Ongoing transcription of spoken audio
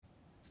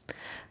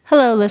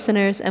Hello,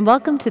 listeners, and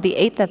welcome to the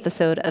 8th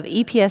episode of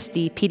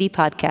EPSD PD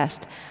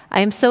Podcast.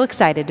 I am so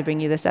excited to bring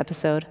you this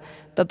episode,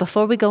 but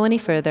before we go any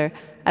further,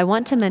 I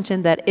want to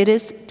mention that it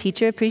is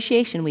Teacher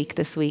Appreciation Week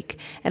this week,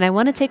 and I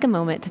want to take a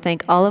moment to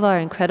thank all of our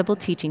incredible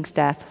teaching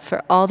staff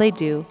for all they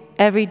do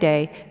every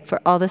day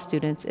for all the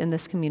students in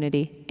this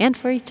community and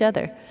for each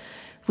other.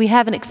 We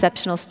have an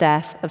exceptional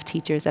staff of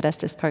teachers at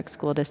Estes Park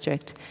School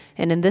District,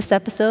 and in this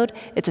episode,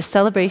 it's a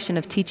celebration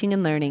of teaching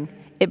and learning.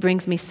 It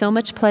brings me so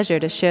much pleasure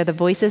to share the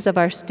voices of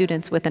our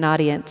students with an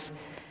audience.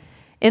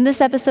 In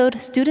this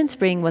episode, students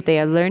bring what they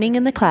are learning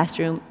in the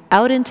classroom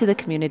out into the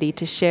community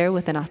to share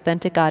with an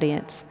authentic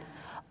audience.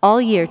 All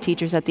year,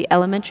 teachers at the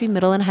elementary,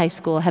 middle, and high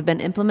school have been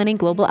implementing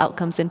global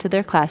outcomes into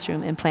their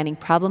classroom and planning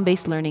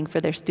problem-based learning for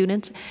their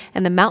students,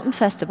 and the Mountain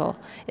Festival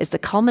is the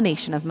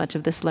culmination of much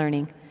of this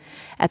learning.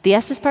 At the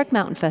Estes Park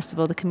Mountain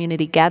Festival, the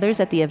community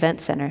gathers at the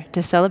event center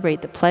to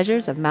celebrate the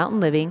pleasures of mountain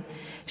living,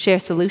 share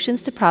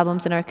solutions to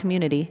problems in our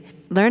community,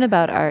 learn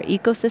about our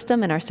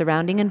ecosystem and our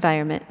surrounding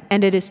environment,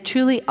 and it is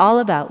truly all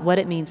about what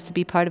it means to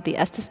be part of the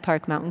Estes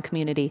Park mountain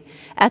community.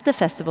 At the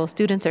festival,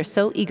 students are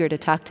so eager to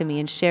talk to me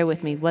and share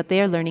with me what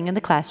they are learning in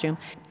the classroom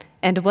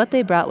and what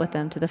they brought with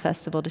them to the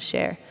festival to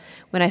share.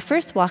 When I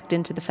first walked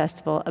into the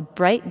festival, a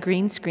bright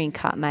green screen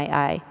caught my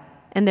eye,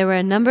 and there were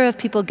a number of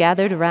people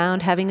gathered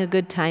around having a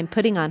good time,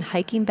 putting on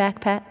hiking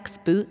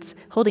backpacks, boots,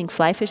 holding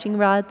fly fishing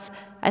rods.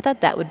 I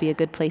thought that would be a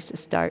good place to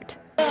start.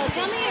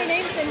 Tell me your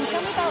names and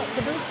tell me about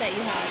the booth that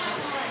you have.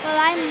 Well,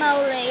 I'm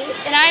Molly.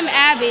 And I'm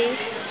Abby.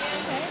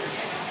 Okay.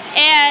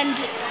 And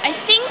I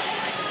think,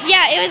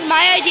 it was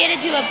my idea to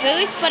do a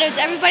booth, but it was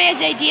everybody's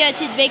idea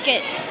to make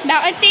it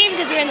mountain themed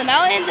because we're in the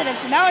mountains and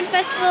it's a mountain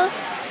festival.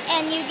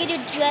 And you get to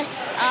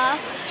dress up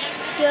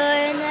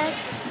during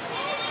it.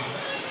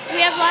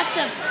 We have lots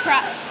of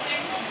props.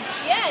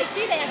 Yeah, I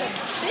see they have a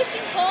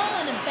fishing pole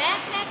and a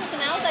backpack with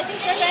some owls. I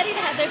think they're ready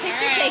to have their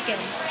picture taken.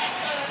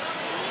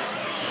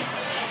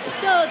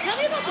 So tell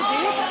me about the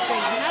green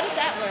screen. How does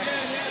that work?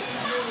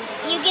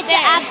 You get to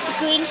add the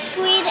green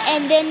screen,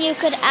 and then you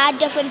could add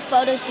different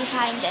photos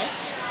behind it.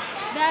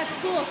 That's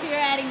cool. So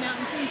you're adding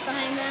mountain scenes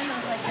behind them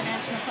of like the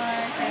national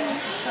park.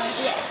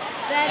 Yeah.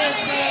 That is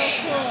so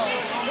cool.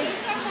 Is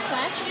this the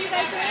class that you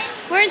guys are in?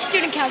 We're in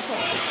student council.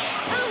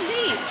 Oh,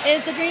 neat.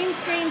 Is the green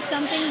screen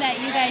something that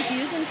you guys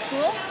use in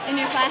school, in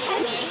your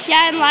classes?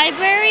 Yeah, in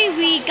library,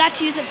 we got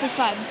to use it for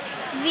fun.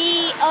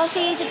 We also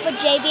use it for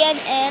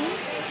JBNN.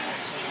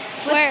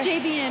 What's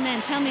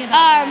JBNN? Tell me about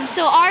that.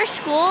 So our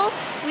school,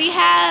 we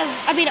have,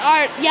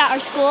 our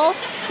school,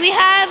 we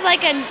have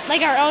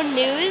like our own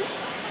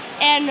news,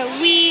 and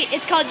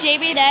it's called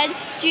JBNN,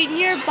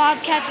 Junior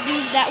Bobcats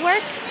News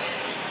Network,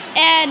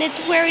 and it's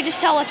where we just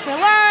tell what's for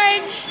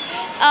lunch,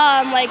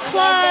 like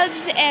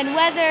clubs and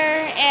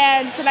weather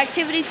and some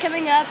activities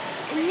coming up,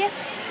 and yeah.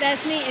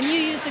 That's neat. And you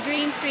use the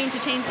green screen to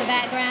change the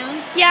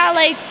background? Yeah,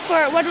 like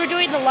for when we're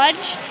doing the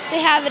lunch, they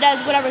have it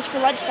as whatever's for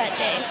lunch that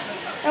day.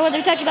 And when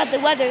they're talking about the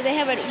weather, they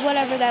have it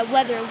whatever that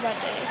weather is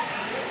that day.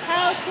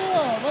 How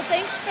cool. Well,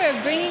 thanks for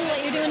bringing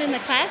what you're doing in the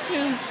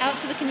classroom out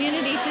to the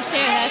community to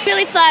share. That's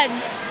Really fun.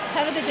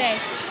 Have a good day.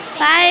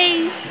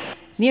 Bye.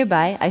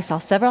 Nearby, I saw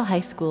several high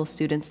school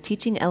students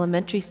teaching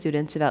elementary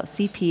students about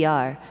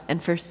CPR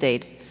and first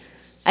aid.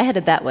 I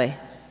headed that way.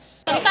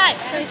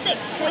 25,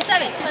 26,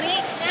 27,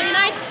 28,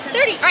 29,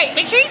 30. All right,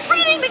 make sure he's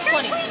breathing. Make sure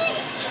he's breathing.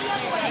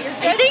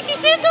 I think you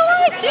saved a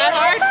life. Is that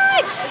hard?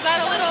 Is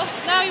that a little?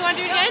 No, you want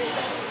to do it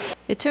again?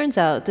 It turns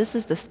out this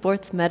is the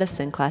sports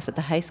medicine class at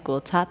the high school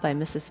taught by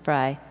Mrs.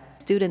 Fry.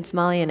 Students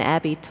Molly and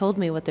Abby told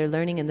me what they're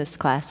learning in this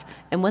class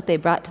and what they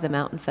brought to the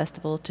Mountain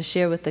Festival to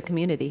share with the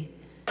community.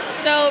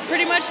 So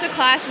pretty much the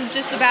class is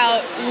just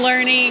about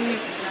learning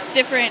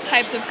different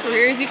types of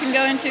careers you can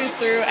go into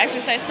through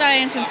exercise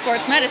science and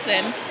sports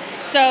medicine.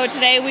 So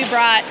today we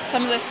brought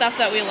some of the stuff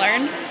that we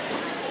learned.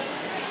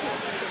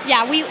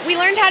 Yeah, we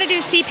learned how to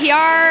do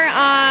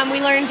CPR.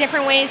 We learned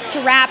different ways to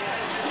wrap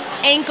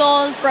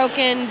ankles,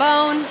 broken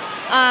bones.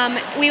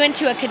 We went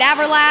to a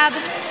cadaver lab.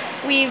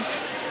 We've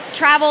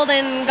traveled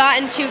and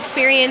gotten to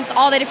experience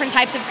all the different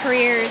types of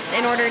careers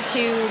in order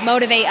to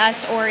motivate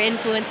us or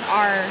influence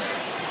our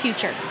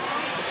future.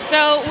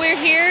 So we're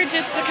here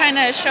just to kind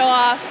of show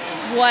off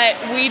what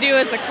we do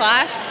as a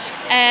class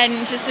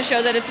and just to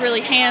show that it's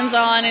really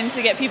hands-on and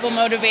to get people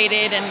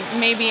motivated and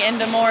maybe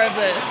into more of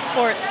the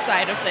sports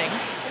side of things.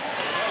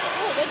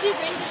 What did you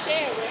bring to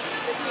share with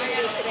the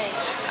community today?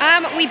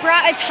 We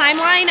brought a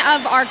timeline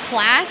of our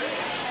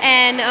class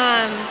and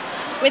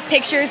with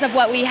pictures of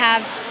what we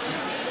have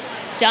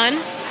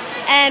done.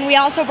 And we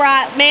also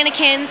brought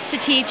mannequins to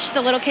teach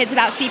the little kids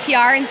about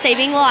CPR and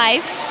saving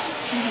life.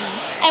 Mm-hmm.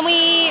 And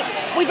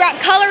we brought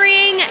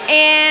coloring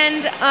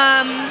and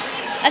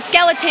a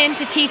skeleton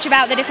to teach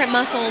about the different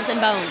muscles and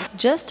bones.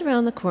 Just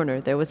around the corner,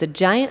 there was a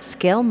giant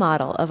scale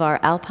model of our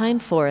alpine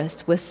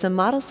forest with some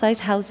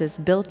model-sized houses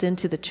built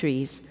into the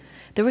trees.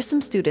 There were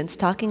some students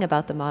talking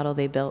about the model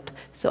they built,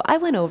 so I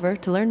went over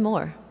to learn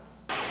more.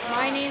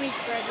 My name is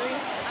Gregory.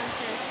 I'm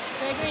Chris.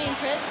 Gregory and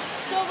Chris.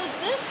 So was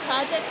this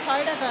project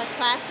part of a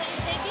class that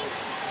you're taking?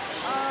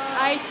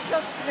 I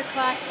took the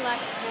class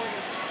last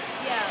quarter.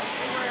 Yeah,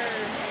 we're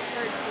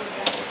third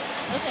quarter.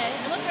 Okay.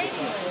 And what grade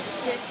are you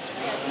in? 6.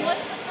 Yes. And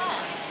what's the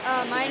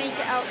class? Mine is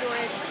outdoor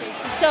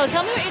education. So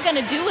tell me what you're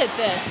gonna do with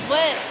this.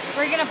 What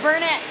We're gonna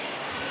burn it.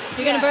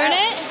 you're gonna burn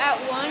it? At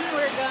 1,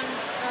 we're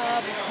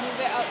gonna move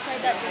it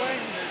outside that door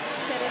and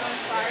set it on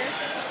fire.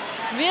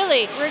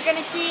 Really? We're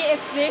gonna see if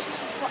this.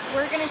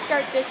 We're gonna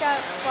start this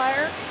at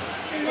fire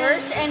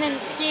first, and then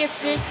see if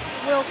this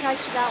will catch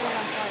that one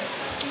on fire.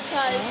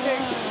 Because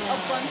there's a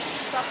bunch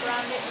of stuff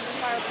around it in the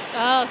fire.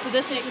 Oh, so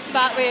this is the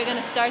spot where you're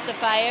gonna start the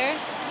fire?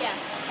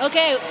 Yeah.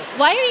 Okay.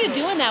 Why are you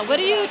doing that? What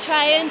are you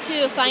trying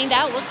to find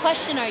out? What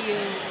question are you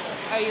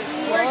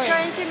exploring? We're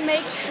trying to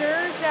make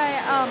sure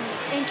that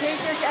in case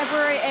there's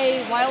ever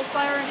a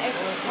wildfire in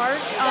Estes Park,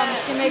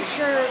 to make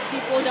sure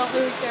people don't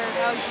lose their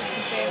houses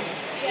and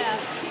families. Yeah.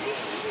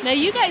 Now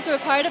you guys were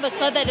part of a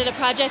club that did a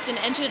project and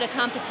entered a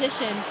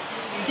competition,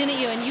 didn't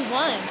you? And you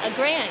won a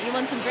grant. You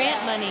won some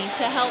grant money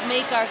to help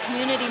make our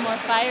community more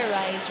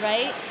fire-wise,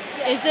 right?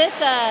 Yeah. Is this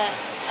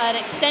an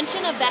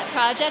extension of that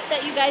project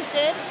that you guys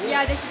did?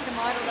 Yeah, this is the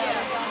model that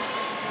we've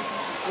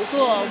done.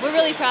 Cool. We're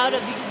really proud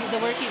of the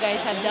work you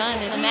guys have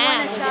done in the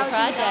math with your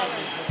project.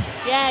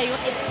 Yeah,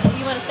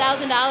 you won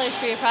 $1,000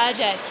 for your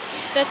project.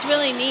 That's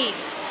really neat.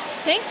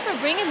 Thanks for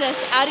bringing this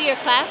out of your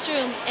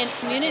classroom and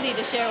community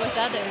to share with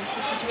others.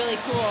 This is really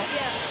cool.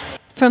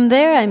 From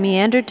there, I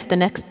meandered to the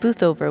next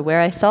booth over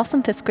where I saw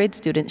some 5th grade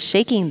students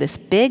shaking this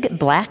big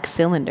black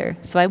cylinder.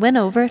 So I went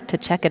over to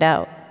check it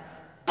out.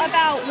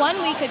 About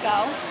 1 week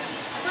ago,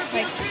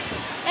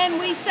 and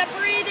we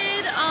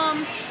separated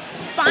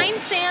fine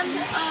sand,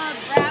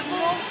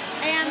 gravel,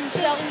 and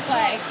Silt and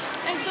clay.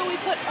 And so we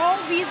put all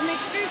these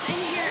mixtures in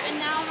here, and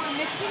now we're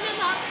mixing them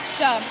up.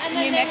 So, And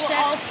then you they mix will it?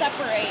 all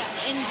separate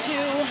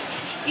into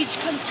each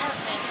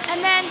compartment.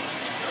 And then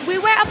we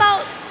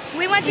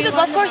went to the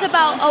golf course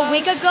about a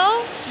week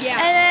ago. Yeah.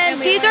 And then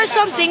we these learned are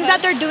about some things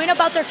that compost. they're doing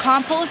about their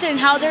compost and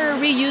how they're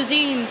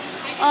reusing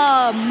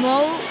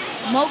mow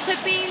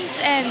clippings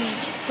and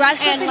grass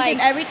clippings like,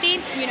 and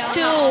everything you know,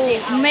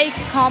 to make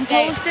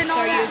compost and all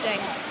they're that. using.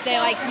 They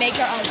like make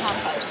their own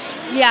compost.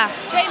 Yeah.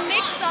 They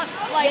mix up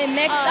They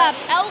mix up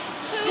elk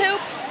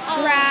poop,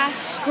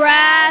 grass,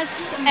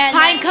 grass, And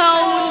pine then-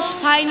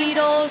 cones, pine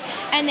needles.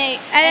 and they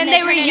then they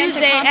turn it reuse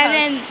into it,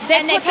 and compost.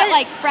 then they put put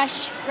like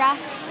fresh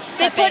grass.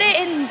 They put it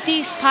clippings. in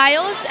these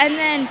piles, and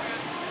then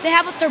they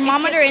have a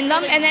thermometer in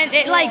them, and then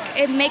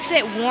it makes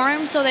it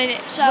warm. So then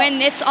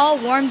when it's all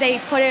warm, they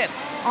put it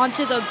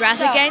onto the grass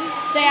So, again.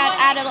 They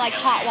added like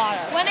hot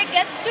water. When it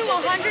gets to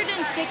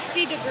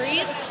 160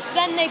 degrees,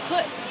 then they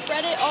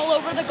spread it all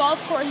over the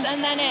golf course,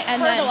 and then it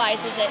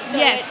fertilizes it, so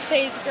it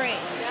stays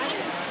great.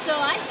 So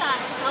I thought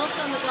health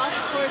on the golf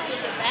course was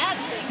a bad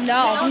thing.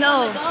 No. Health No.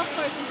 on the golf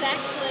course is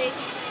actually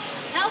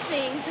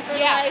helping to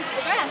fertilize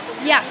the grass.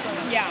 Yeah.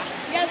 Yeah.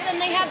 Yes,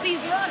 and they have these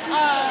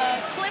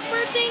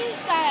clipper things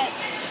that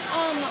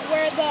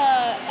where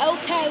the elk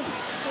has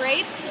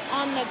scraped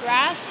on the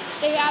grass.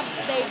 They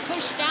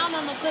push down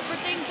on the clipper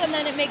things, and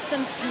then it makes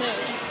them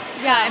smooth.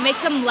 Yeah, it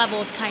makes them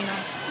leveled, kind of.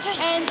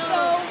 And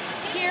so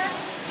here,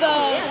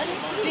 the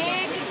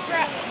big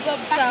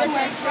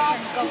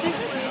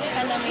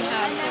And then we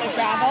have the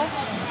gravel.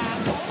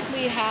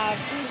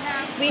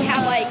 We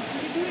have like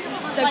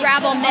the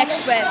gravel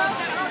mixed with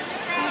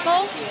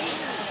gravel.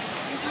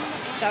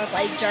 So it's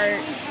like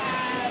dirt.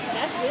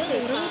 That's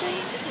really fun.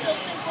 Silt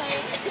and clay,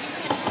 you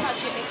can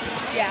touch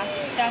it. Yeah,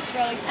 that's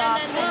really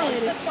soft.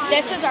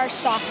 This is our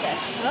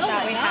softest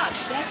that we have.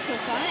 That's so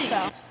fine.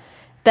 So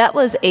That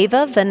was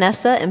Ava,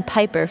 Vanessa, and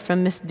Piper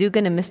from Miss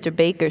Dugan and Mr.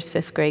 Baker's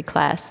 5th grade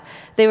class.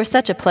 They were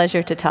such a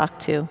pleasure to talk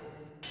to.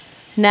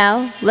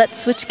 Now,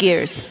 let's switch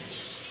gears.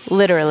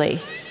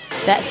 Literally.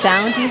 That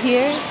sound you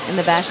hear in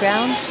the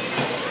background,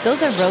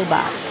 those are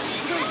robots.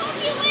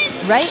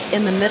 Right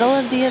in the middle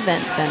of the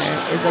event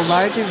center is a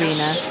large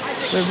arena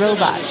where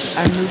robots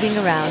are moving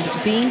around,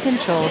 being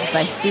controlled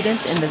by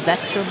students in the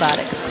Vex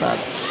Robotics Club.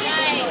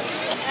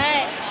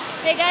 Alright.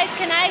 Hey guys,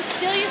 can I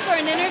steal you for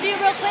an interview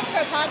real quick for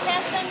a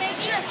podcast then maybe?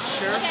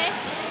 Sure. Okay.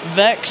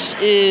 Vex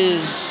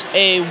is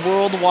a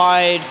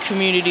worldwide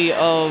community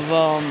of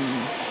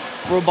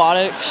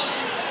robotics,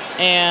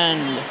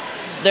 and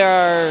there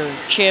are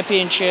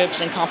championships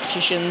and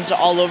competitions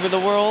all over the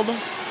world.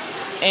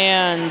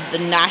 And the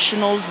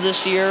nationals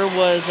this year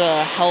was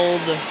held.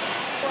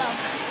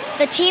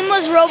 The team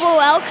was Robo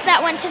Elk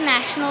that went to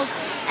nationals,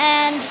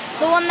 and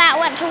the one that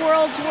went to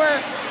worlds were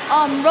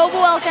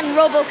Robo Elk and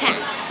Robo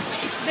Cats.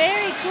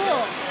 Very cool.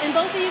 And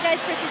both of you guys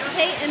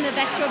participate in the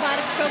Vex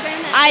Robotics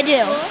program? I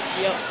do. Cool?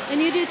 Yep.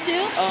 And you do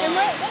too? And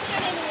what's your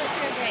name and what's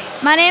your grade?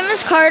 My name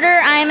is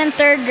Carter. I am in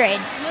 3rd grade.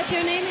 And what's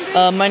your name and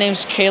grade? My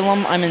name's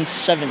Calum. I'm in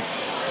 7th.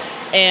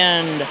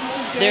 And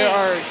there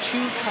are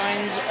 2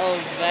 kinds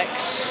of Vex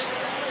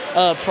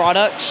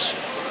products.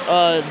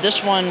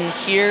 This one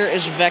here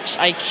is Vex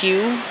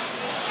IQ,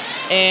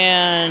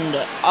 and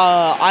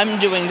I'm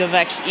doing the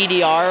Vex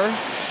EDR,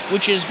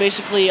 which is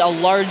basically a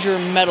larger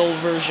metal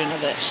version of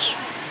this.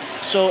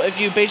 So if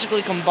you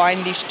basically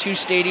combine these 2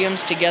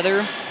 stadiums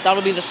together,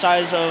 that'll be the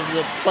size of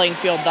the playing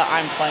field that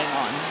I'm playing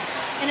on.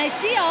 And I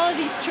see all of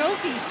these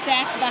trophies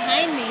stacked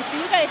behind me.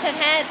 So you guys have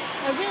had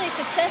a really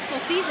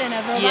successful season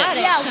of robotics.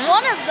 Yeah, huh?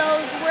 one of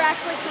those were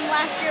actually from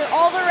last year.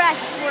 All the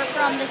rest were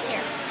from this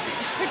year.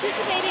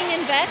 Participating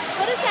in VEX,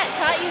 what has that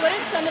taught you? What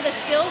are some of the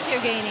skills you're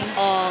gaining?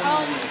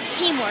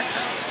 Teamwork.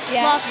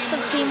 Yeah. Lots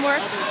of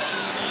teamwork.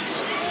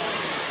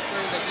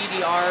 For the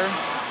EDR,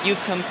 you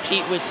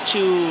compete with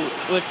two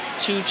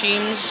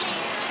teams.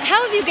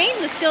 How have you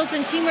gained the skills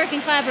in teamwork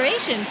and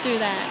collaboration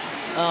through that?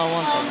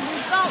 One second.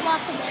 We've got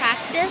lots of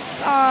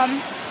practice.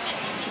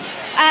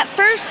 At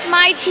first,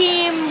 my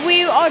team,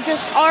 we all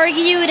just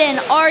argued and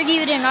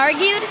argued and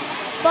argued.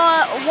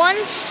 But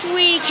once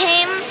we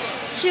came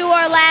to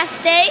our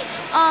last day,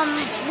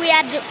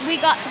 we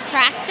got to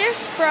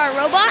practice for our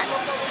robot,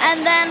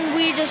 and then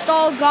we just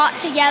all got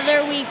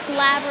together. We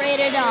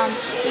collaborated.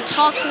 We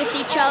talked with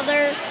each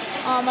other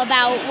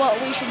about what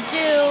we should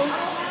do.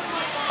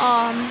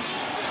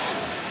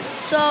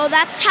 So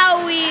that's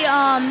how we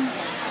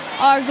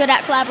are good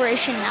at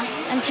collaboration now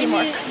and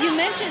teamwork. And you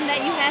mentioned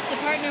that you have to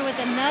partner with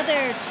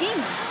another team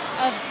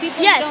of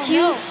people Yes, you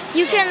don't know.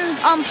 you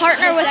can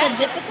partner with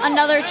difficult?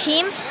 another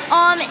team.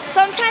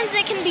 Sometimes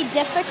it can be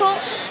difficult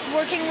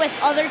working with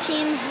other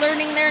teams,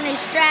 learning their new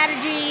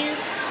strategies.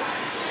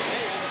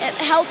 It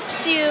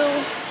helps you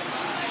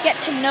get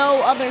to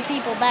know other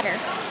people better.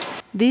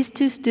 These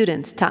two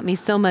students taught me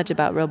so much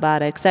about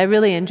robotics. I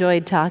really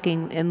enjoyed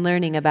talking and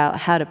learning about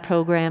how to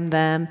program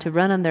them to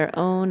run on their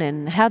own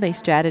and how they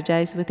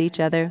strategize with each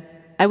other.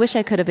 I wish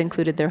I could have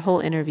included their whole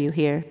interview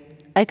here.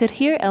 I could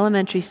hear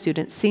elementary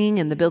students singing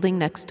in the building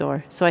next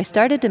door, so I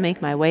started to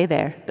make my way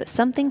there, but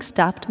something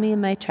stopped me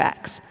in my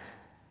tracks.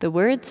 The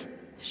words,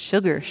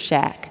 Sugar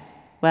Shack.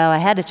 Well, I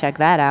had to check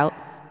that out.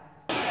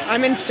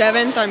 I'm in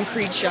 7th, I'm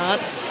Creed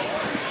Schatz.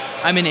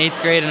 I'm in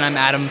 8th grade and I'm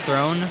Adam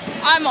Throne.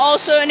 I'm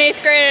also in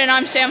 8th grade and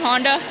I'm Sam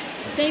Honda.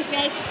 Thanks,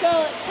 guys.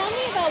 So tell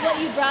me about what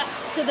you brought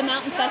to the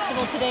Mountain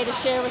Festival today to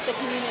share with the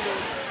community.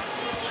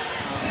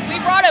 We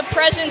brought a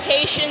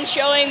presentation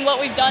showing what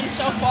we've done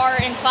so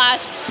far in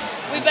class.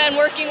 We've been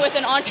working with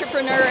an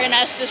entrepreneur in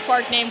Estes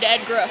Park named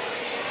Ed Gruff.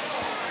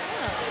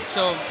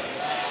 So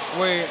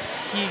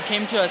he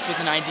came to us with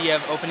an idea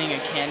of opening a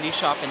candy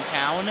shop in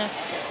town,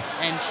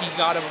 and he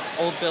got an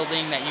old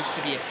building that used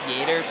to be a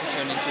theater to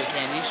turn into a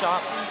candy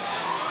shop.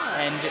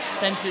 And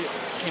since it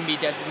can be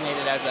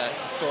designated as a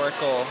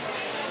historical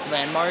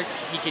landmark,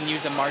 he can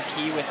use a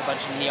marquee with a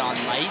bunch of neon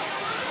lights.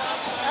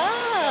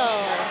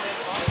 Oh.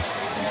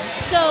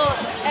 So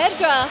Ed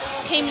Gruff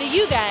came to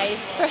you guys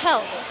for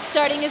help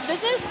starting his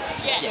business?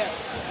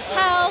 Yes.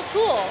 How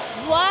cool.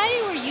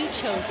 Why were you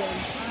chosen?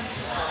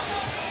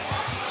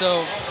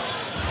 So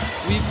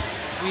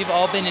we've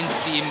all been in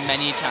STEAM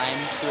many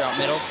times throughout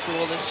middle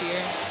school this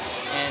year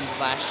and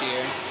last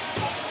year.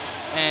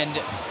 And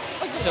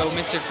so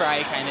Mr.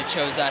 Fry kind of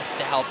chose us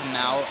to help him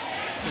out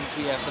since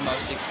we have the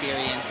most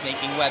experience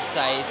making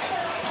websites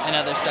and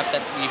other stuff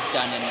that we've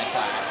done in the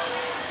class.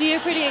 So you're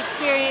pretty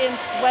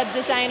experienced web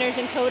designers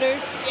and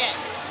coders? Yes.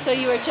 So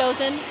you were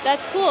chosen?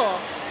 That's cool.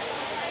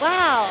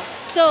 Wow.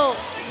 So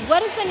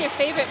what has been your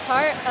favorite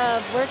part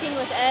of working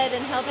with Ed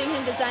and helping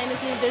him design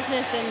his new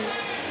business and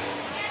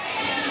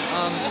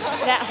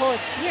that whole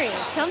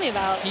experience? Tell me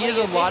about He has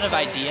a lot of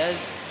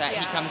ideas that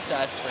he comes to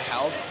us for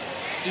help.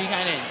 So he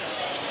kind of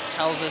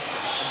tells us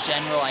a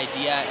general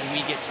idea and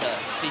we get to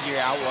figure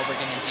out what we're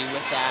going to do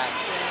with that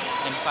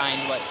and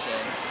find what to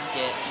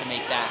get to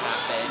make that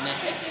happen.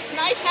 It's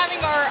nice having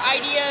our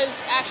ideas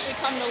actually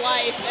come to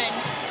life and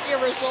see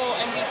a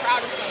result and be proud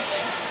of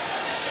something.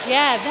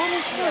 Yeah, that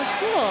is so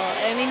cool.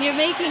 I mean, you're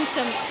making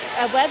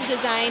a web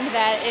design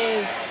that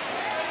is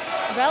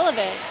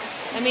relevant.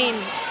 I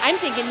mean, I'm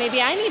thinking maybe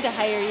I need to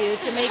hire you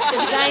to make the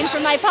design for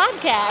my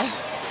podcast.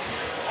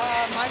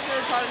 My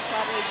favorite part is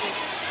probably just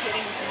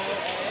getting to know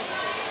Ed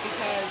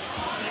because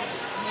he's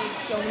made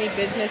so many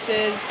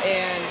businesses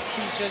and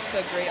he's just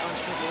a great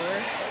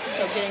entrepreneur.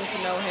 So getting to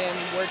know him,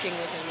 working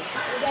with him is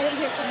great. I didn't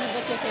hear from you.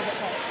 What's your favorite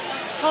part?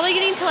 Probably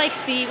getting to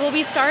see,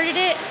 we started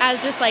it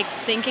as just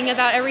thinking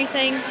about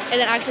everything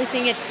and then actually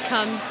seeing it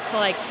come to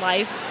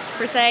life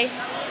per se.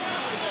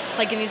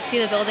 Getting to see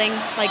the building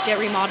get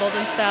remodeled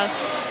and stuff.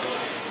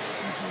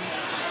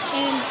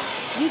 And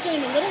you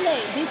joined a little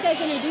late. These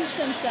guys introduced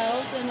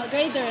themselves and what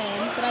grade they're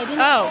in, but I didn't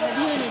have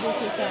you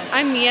introduce yourself.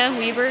 I'm Mia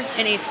Weaver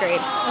in 8th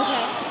grade.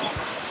 Okay.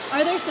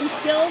 Are there some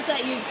skills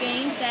that you've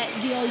gained that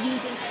you'll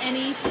use in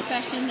any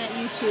profession that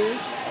you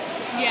choose?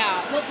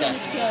 Yeah. What kind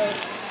of skills?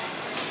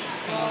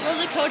 Well,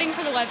 the coding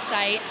for the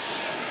website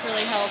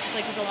really helps.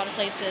 There's a lot of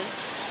places.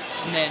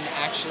 And then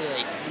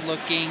actually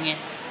looking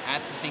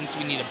at the things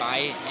we need to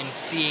buy and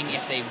seeing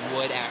if they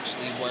would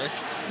actually work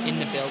in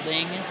the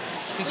building.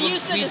 We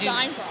use the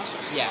design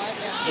process.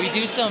 Yeah. We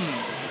do some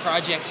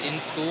projects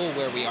in school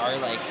where we are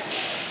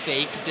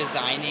fake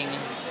designing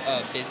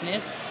a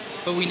business,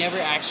 but we never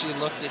actually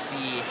look to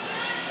see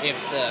if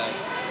the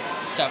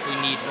stuff we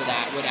need for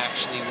that would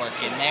actually work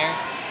in there.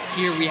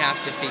 Here we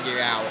have to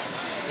figure out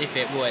if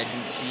it would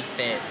be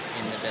fit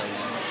in the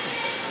building.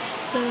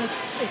 So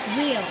it's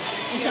real.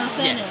 It's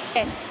authentic. Yes.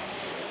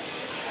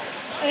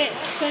 Okay,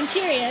 so I'm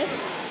curious.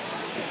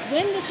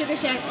 when the Sugar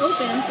Shack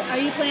opens, are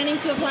you planning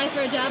to apply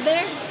for a job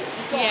there?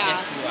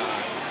 Yeah.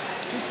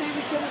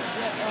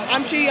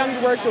 I'm too young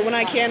to work, but when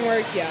I can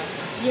work, yeah.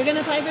 You're going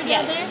to apply for a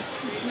job there?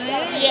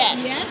 Yes.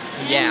 Yes?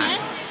 Yeah. Yes?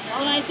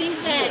 Well, I think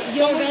that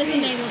your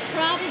resume will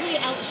probably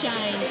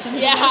outshine some of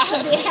the rest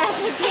of the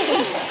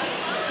applicants.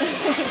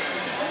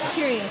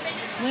 Curious,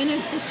 when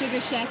is the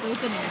Sugar Shack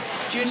opening?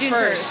 June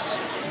 1st.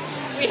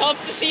 We hope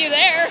to see you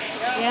there.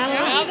 Yeah,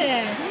 we'll be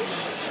there.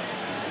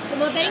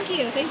 Well, thank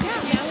you. Thanks for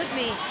coming out with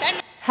me.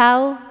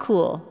 How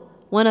cool.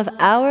 One of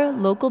our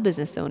local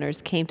business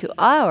owners came to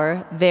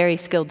our very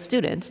skilled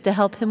students to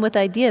help him with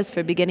ideas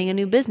for beginning a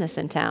new business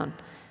in town.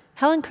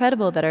 How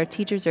incredible that our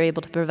teachers are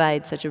able to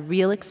provide such a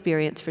real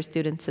experience for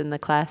students in the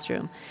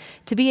classroom.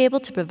 To be able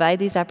to provide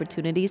these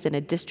opportunities in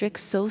a district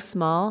so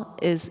small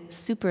is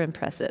super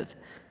impressive.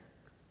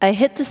 I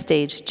hit the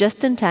stage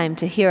just in time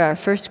to hear our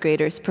first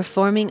graders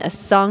performing a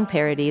song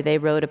parody they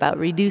wrote about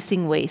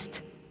reducing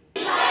waste.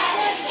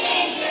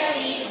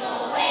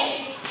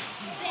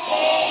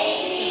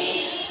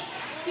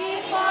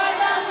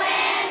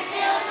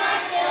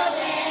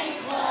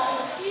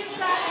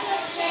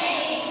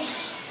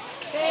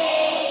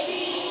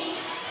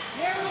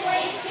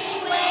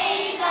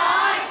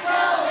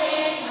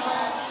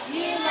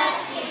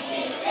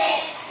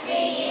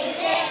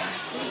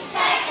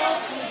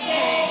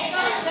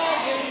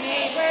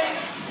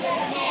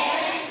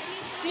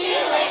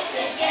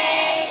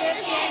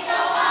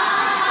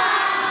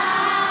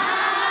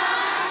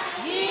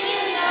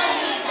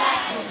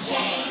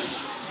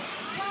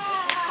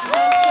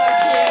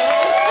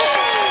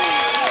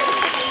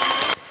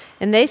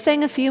 And they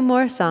sang a few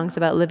more songs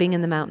about living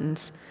in the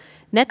mountains.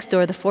 Next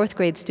door, the 4th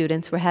grade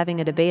students were having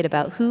a debate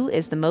about who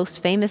is the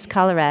most famous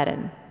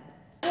Coloradan.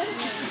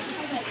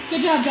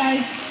 Good job,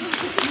 guys.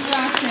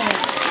 Rocked it.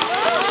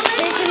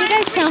 Hey, can you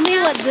guys tell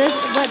me what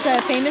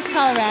the famous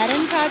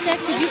Coloradan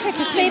project? Did you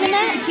participate in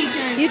that?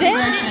 You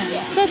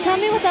did? So tell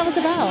me what that was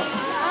about.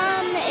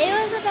 It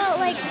was about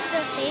like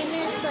the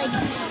famous, like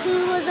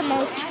who was the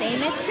most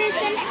famous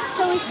person.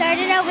 So we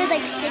started out with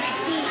like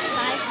 65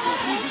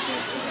 people.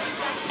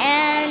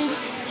 And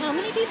how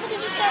many people did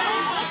you start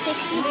with?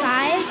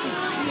 65.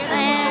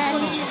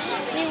 And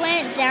we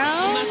went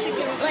down,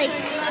 like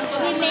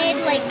we made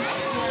like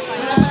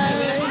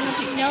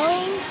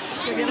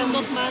notes,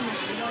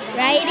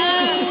 writing,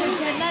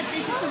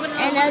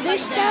 and other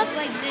stuff.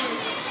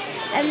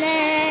 And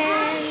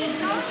then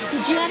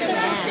did you have to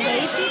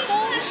persuade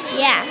people?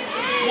 Yeah.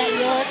 That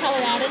your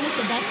Coloradan is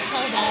the best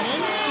Coloradan?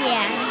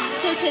 Yeah.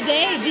 So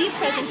today, these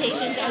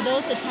presentations, are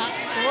those the top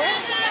 4?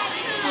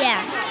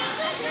 Yeah.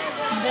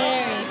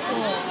 Very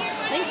cool.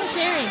 Thanks for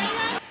sharing.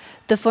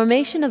 The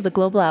formation of the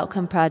Global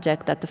Outcome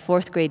Project that the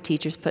 4th grade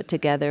teachers put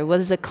together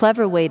was a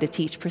clever way to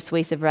teach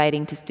persuasive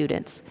writing to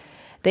students.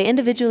 They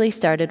individually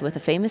started with a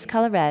famous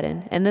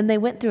Coloradan, and then they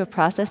went through a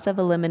process of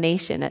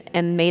elimination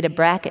and made a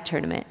bracket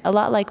tournament, a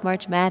lot like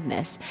March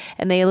Madness,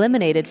 and they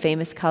eliminated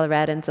famous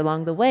Coloradans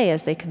along the way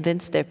as they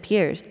convinced their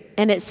peers.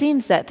 And it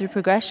seems that through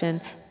progression,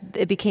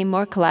 it became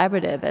more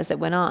collaborative as it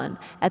went on.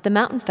 At the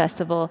Mountain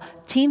Festival,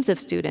 teams of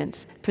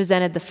students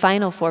presented the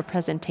final 4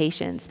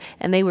 presentations,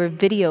 and they were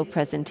video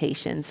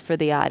presentations for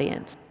the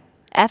audience.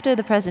 After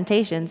the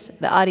presentations,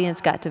 the audience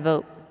got to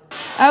vote.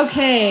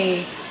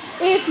 Okay.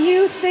 If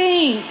you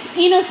think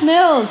Enos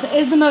Mills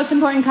is the most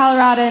important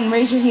Coloradan,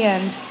 raise your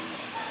hand.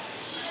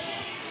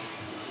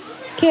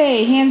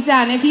 Okay, hands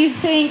down. If you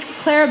think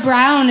Clara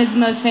Brown is the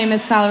most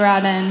famous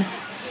Coloradan.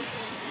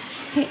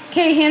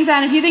 Okay, hands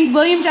down. If you think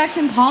William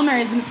Jackson Palmer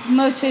is the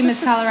most famous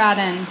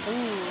Coloradan.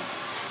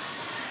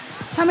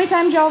 How many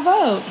times y'all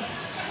vote?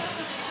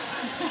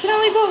 You can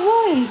only vote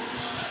once.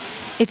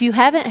 If you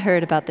haven't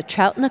heard about the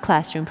Trout in the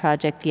Classroom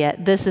project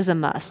yet, this is a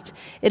must.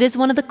 It is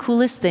one of the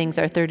coolest things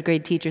our 3rd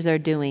grade teachers are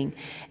doing.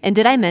 And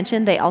did I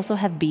mention they also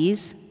have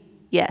bees?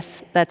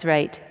 Yes, that's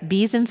right,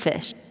 bees and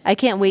fish. I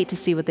can't wait to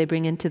see what they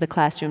bring into the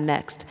classroom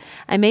next.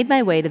 I made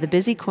my way to the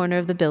busy corner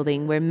of the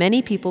building where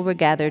many people were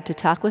gathered to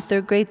talk with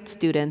 3rd grade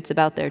students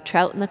about their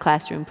Trout in the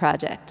Classroom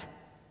project.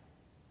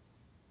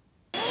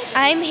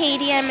 I'm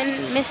Haiti. I'm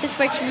in Mrs.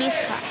 Fortini's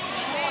class.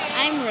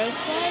 I'm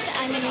Rosebud.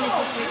 I'm in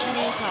Mrs.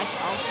 Fortini's class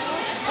also.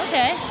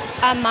 Okay.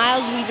 I'm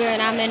Miles Weaver,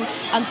 and I'm in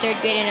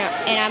 3rd grade,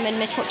 and I'm in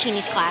Miss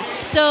Fortini's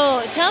class.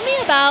 So tell me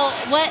about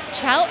what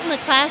Trout in the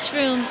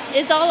Classroom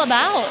is all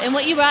about and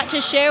what you brought to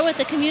share with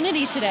the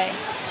community today.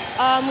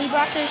 We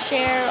brought to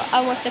share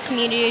with the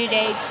community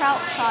today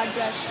trout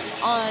projects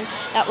on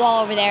that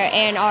wall over there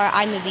and our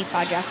iMovie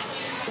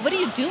projects. What are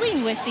you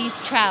doing with these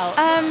trout?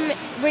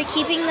 We're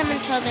keeping them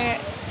until they're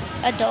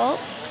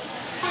adults.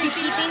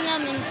 Keeping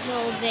them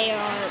until they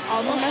are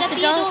almost at the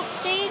adult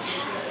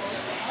stage.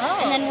 Oh.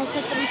 And then we'll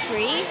set them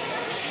free.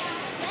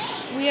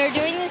 We are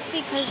doing this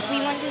because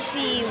we want to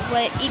see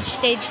what each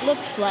stage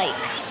looks like.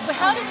 But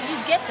how did you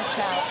get the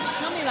trout?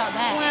 Tell me about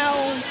that.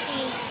 Well,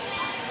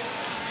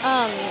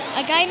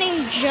 a guy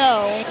named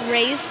Joe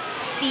raised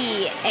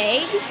the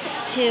eggs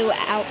to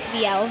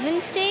the alvin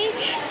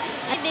stage.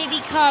 And they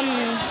become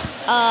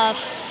a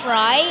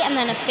fry and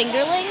then a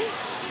fingerling,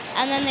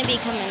 and then they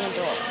become an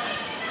adult.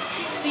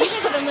 So you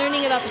guys have been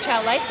learning about the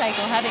trout life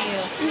cycle, haven't you?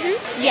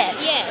 Mm-hmm. Yes.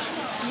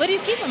 What do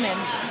you keep them in?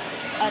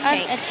 A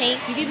tank.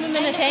 You keep them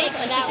in a tank?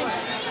 Like that one.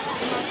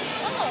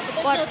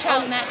 Oh, but there's no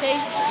trout in that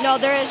tank? No,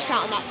 there is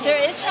trout in that tank. There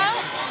is trout?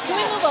 Can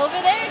we move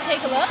over there and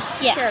take a look?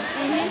 Yes. Sure.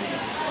 Mm-hmm.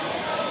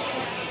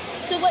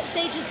 So what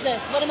stage is this?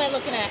 What am I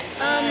looking at?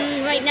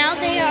 Right now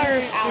they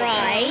are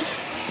fry.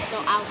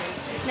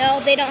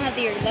 No, they don't have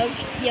the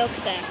yolk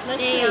sac.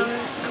 They are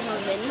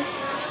almond.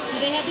 Do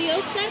they have the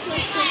yolk sac?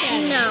 Let's look at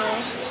it. No.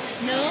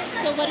 No?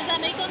 So what does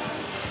that make them?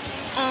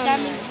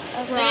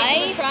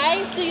 Fry.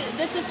 Fries? So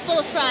this is full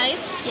of fries.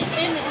 Yes.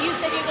 And you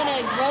said you're going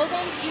to grow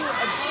them to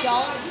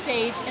adult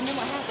stage, and then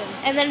what happens?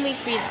 And then we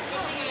feed them.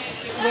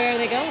 Where are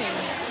they going?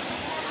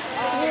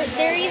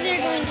 They're either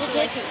going to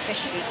take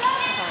Fish Creek.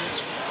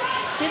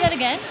 Say that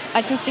again?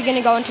 I think they're going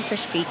to go into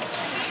Fish Creek.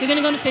 They're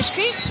going to go into Fish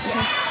Creek?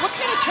 Yeah. What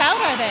kind of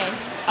trout are they?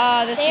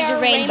 This is a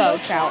rainbow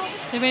trout.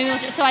 The rainbow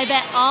trout. So I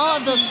bet all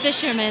of those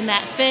fishermen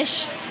that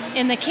fish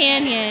in the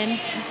canyon,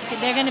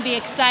 they're going to be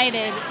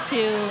excited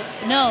to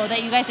know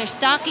that you guys are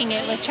stocking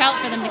it with trout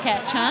for them to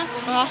catch, huh?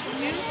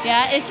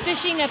 Yeah. Is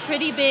fishing a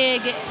pretty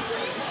big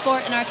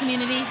sport in our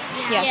community?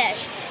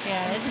 Yes.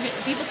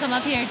 Yeah, people come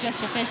up here just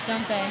to fish,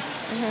 don't they?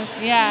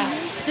 Mm-hmm. Yeah.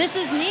 Mm-hmm. This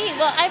is neat.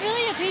 Well, I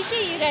really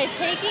appreciate you guys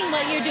taking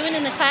what you're doing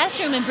in the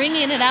classroom and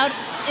bringing it out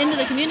into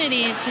the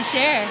community to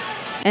share.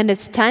 And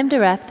it's time to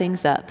wrap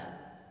things up.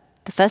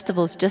 The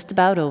festival's just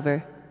about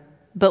over.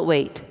 But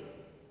wait,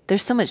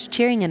 there's so much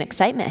cheering and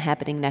excitement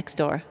happening next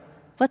door.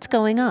 What's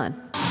going on?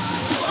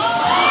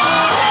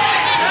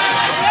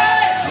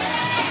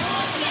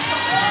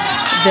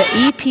 The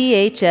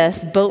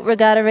EPHS boat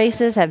regatta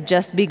races have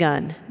just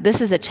begun.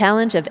 This is a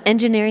challenge of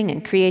engineering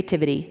and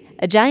creativity.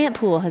 A giant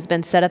pool has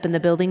been set up in the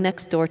building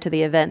next door to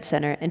the event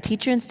center, and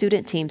teacher and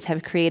student teams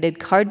have created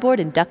cardboard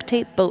and duct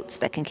tape boats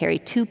that can carry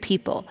 2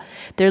 people.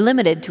 They're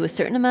limited to a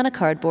certain amount of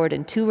cardboard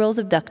and 2 rolls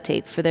of duct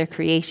tape for their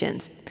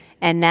creations.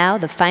 And now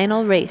the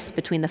final race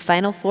between the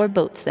final 4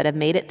 boats that have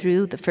made it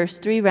through the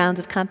first 3 rounds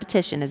of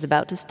competition is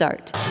about to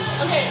start.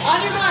 Okay,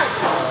 on your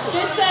marks,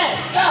 get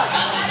set, go!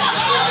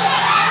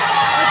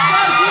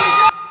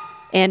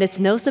 And it's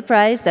no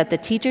surprise that the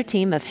teacher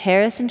team of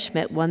Harris and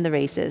Schmidt won the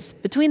races.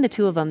 Between the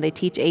 2 of them, they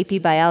teach AP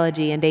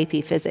Biology and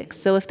AP Physics,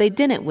 so if they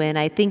didn't win,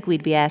 I think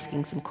we'd be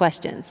asking some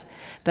questions.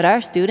 But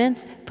our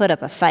students put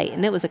up a fight,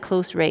 and it was a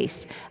close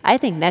race. I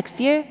think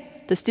next year,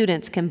 the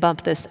students can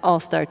bump this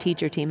all-star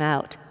teacher team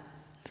out.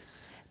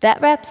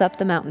 That wraps up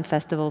the Mountain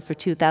Festival for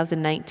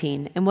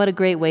 2019, and what a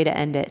great way to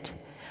end it.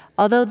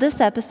 Although this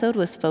episode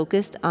was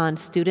focused on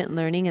student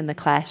learning in the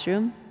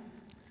classroom,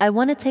 I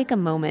want to take a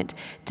moment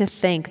to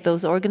thank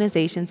those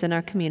organizations in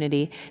our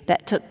community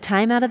that took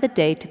time out of the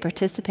day to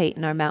participate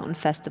in our Mountain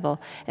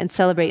Festival and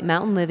celebrate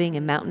mountain living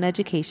and mountain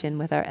education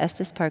with our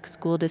Estes Park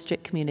School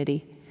District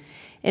community.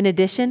 In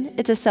addition,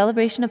 it's a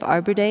celebration of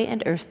Arbor Day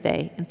and Earth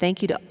Day, and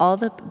thank you to all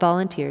the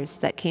volunteers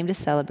that came to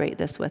celebrate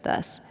this with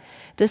us.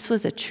 This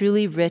was a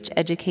truly rich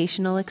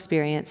educational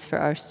experience for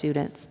our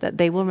students that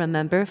they will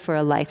remember for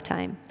a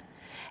lifetime.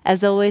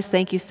 As always,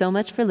 thank you so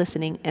much for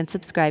listening and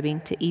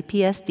subscribing to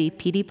EPSD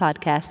PD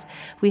Podcast.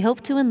 We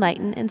hope to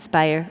enlighten,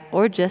 inspire,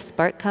 or just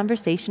spark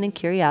conversation and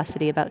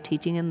curiosity about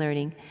teaching and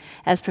learning.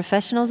 As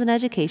professionals in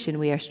education,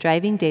 we are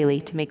striving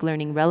daily to make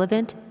learning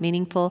relevant,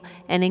 meaningful,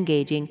 and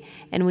engaging,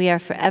 and we are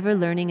forever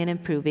learning and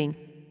improving.